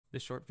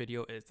This short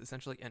video is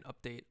essentially an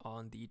update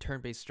on the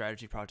turn-based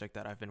strategy project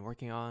that I've been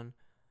working on.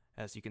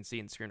 As you can see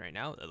in the screen right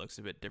now, it looks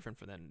a bit different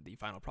than the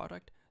final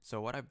product.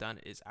 So what I've done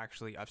is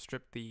actually I've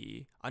stripped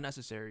the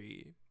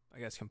unnecessary,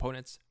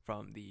 components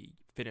from the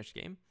finished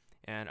game,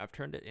 and I've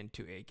turned it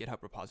into a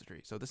GitHub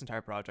repository. So this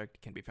entire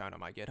project can be found on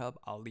my GitHub.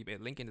 I'll leave a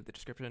link in the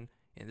description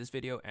in this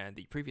video and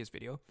the previous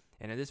video.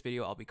 And in this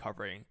video, I'll be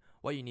covering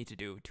what you need to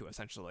do to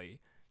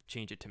essentially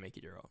change it to make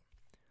it your own.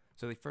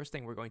 So the first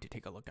thing we're going to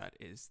take a look at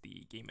is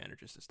the game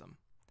manager system.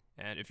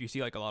 And if you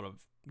see like a lot of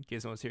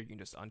gizmos here, you can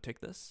just untick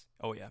this.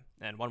 Oh yeah,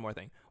 and one more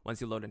thing.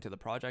 Once you load into the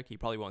project, you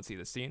probably won't see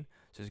the scene.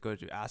 So just go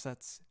to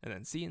assets and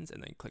then scenes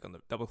and then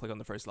double click on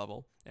the first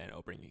level and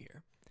it'll bring you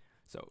here.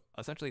 So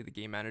essentially the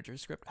game manager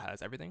script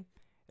has everything.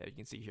 As you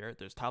can see here,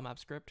 there's tile map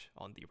script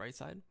on the right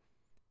side.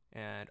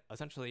 And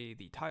essentially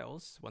the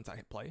tiles, once I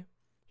hit play,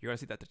 you're gonna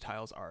see that the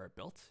tiles are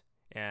built.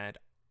 And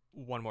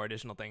one more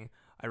additional thing,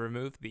 I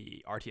removed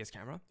the RTS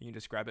camera. You can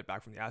just grab it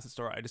back from the asset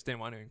store. I just didn't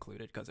want to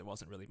include it because it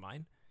wasn't really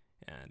mine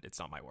and it's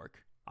not my work.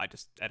 I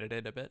just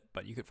edited a bit,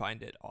 but you could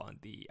find it on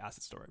the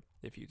asset store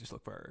if you just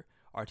look for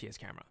RTS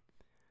camera.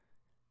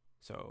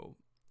 So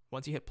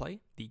once you hit play,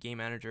 the game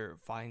manager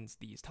finds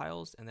these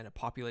tiles and then it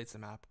populates the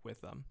map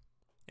with them.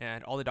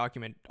 And all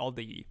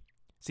the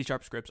C#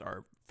 scripts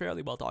are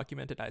fairly well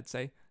documented, I'd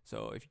say.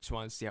 So if you just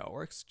want to see how it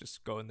works,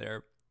 just go in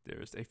there.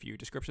 There's a few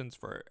descriptions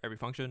for every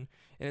function,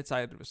 and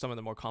inside some of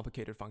the more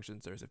complicated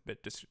functions, there's a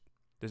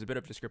bit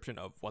of description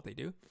of what they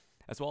do,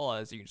 as well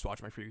as you can just watch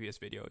my previous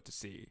video to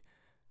see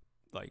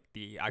like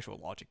the actual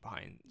logic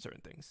behind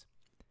certain things.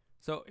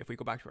 So if we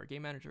go back to our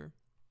game manager,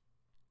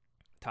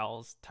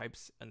 tiles,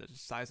 types, and the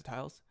size of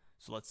tiles.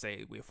 So let's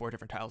say we have 4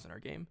 different tiles in our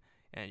game,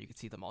 and you can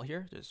see them all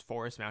here. There's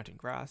forest, mountain,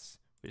 grass.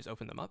 We just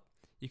open them up.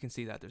 You can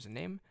see that there's a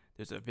name.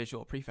 There's a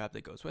visual prefab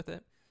that goes with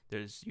it.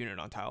 There's unit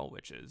on tile,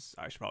 which is,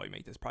 I should probably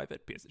make this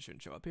private because it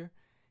shouldn't show up here,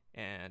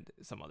 and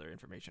some other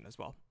information as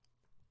well.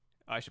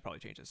 I should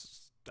probably change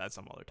this at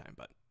some other time,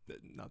 but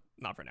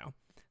not for now.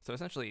 So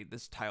essentially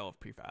this tile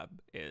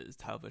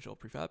visual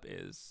prefab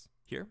is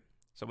here.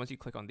 So once you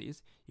click on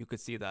these, you could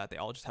see that they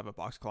all just have a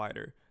box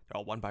collider. They're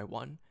all one by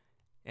one,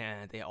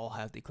 and they all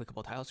have the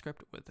clickable tile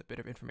script with a bit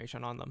of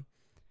information on them.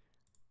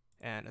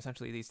 And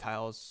essentially these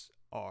tiles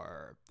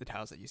are the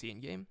tiles that you see in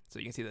game. So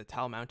you can see the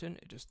tile mountain,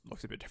 it just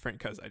looks a bit different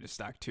because I just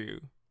stacked 2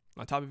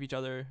 on top of each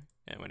other,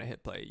 and when I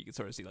hit play you can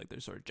sort of see like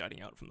they're sort of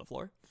jutting out from the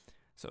floor.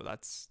 So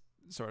that's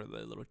sort of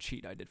the little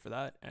cheat I did for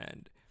that.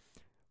 And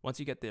once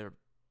you get the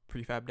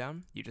prefab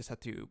down, you just have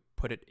to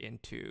put it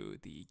into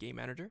the game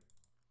manager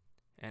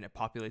and it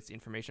populates the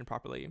information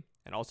properly.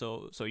 And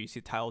also, so you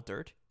see tile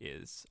dirt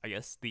is, I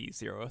guess, the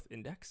 0th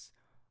index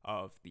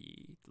of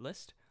the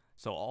list.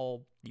 So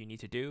all you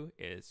need to do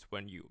is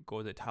when you go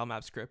to the tile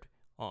map script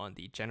on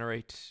the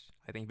generate,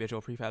 I think visual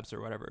prefabs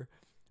or whatever,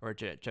 or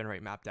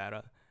generate map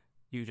data,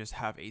 you just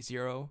have a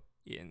 0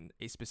 in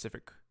a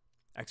specific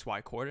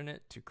XY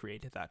coordinate to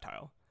create that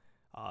tile.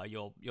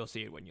 You'll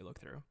see it when you look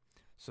through.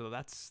 So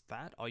that's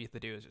that. All you have to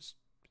do is just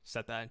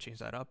set that and change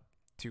that up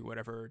to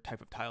whatever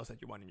type of tiles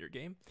that you want in your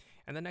game.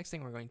 And the next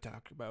thing we're going to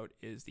talk about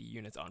is the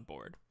units on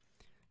board.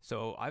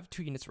 So I have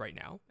 2 units right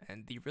now,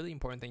 and the really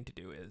important thing to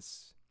do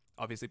is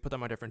obviously put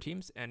them on different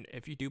teams. And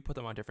if you do put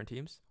them on different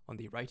teams, on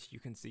the right you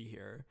can see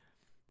here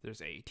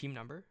there's a team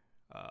number.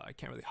 I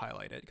can't really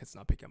highlight it because it's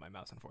not picking up my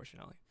mouse,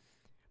 unfortunately.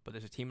 But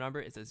there's a team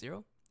number, it says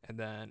 0. And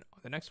then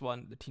on the next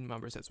one, the team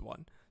number says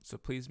 1. So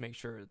please make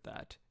sure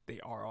that they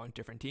are on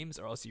different teams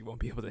or else you won't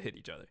be able to hit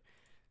each other.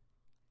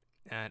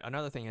 And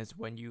another thing is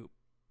when you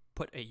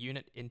put a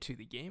unit into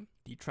the game,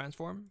 the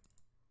transform,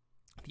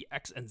 the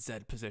X and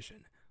Z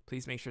position,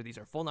 please make sure these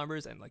are full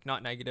numbers and like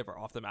not negative or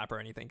off the map or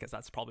anything, because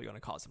that's probably going to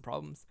cause some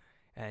problems.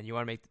 And you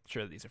want to make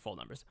sure that these are full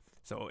numbers.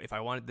 So if I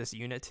wanted this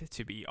unit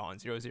to be on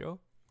 0, 0,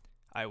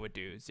 I would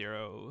do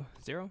 0,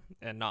 0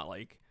 and not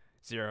like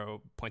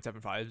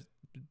 0.75,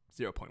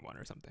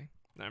 0.1 or something.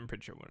 I'm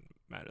pretty sure it wouldn't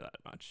matter that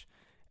much.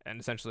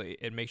 And essentially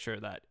it makes sure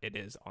that it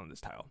is on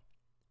this tile.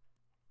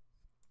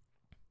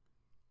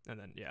 And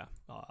then yeah,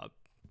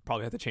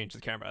 probably have to change the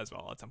camera as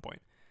well at some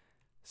point.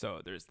 So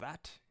there's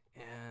that,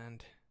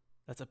 and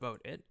that's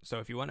about it. So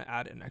if you want to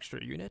add an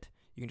extra unit,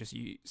 you can just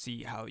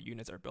see how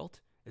units are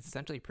built. It's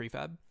essentially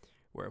prefab,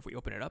 where if we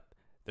open it up,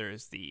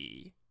 there's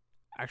the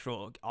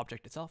actual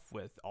object itself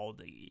with all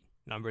the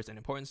numbers and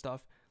important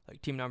stuff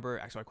like team number,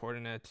 XY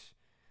coordinate,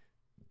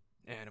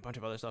 and a bunch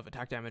of other stuff,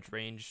 attack damage,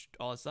 range,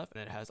 all that stuff. And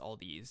then it has all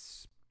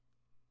these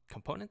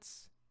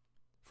components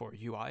for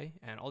UI,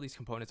 and all these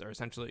components are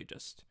essentially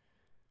just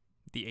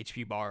the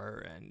HP bar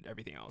and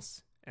everything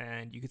else.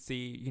 And you can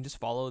see, you can just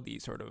follow the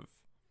sort of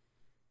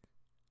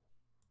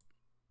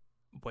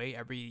way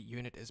every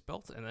unit is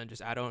built and then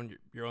just add on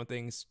your own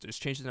things.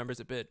 Just change the numbers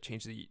a bit,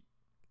 change the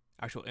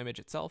actual image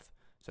itself.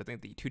 So I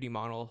think the 2D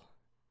model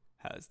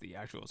has the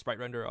actual sprite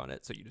render on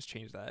it, so you just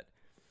change that.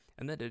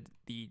 And then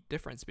the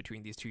difference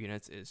between these 2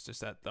 units is just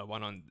that the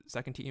one on the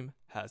second team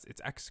has its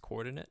X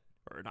coordinate,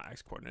 or not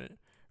X coordinate,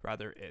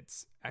 rather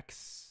its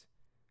X,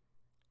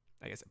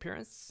 I guess,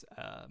 appearance,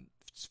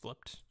 just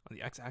flipped on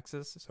the X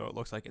axis, so it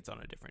looks like it's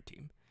on a different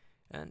team.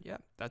 And yeah,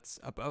 that's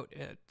about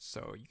it.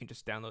 So you can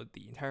just download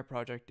the entire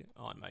project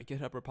on my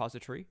GitHub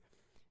repository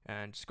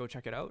and just go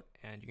check it out.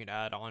 And you can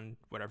add on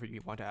whatever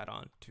you want to add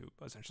on to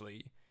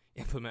essentially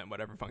implement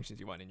whatever functions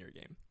you want in your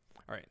game.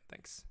 All right,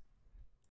 thanks.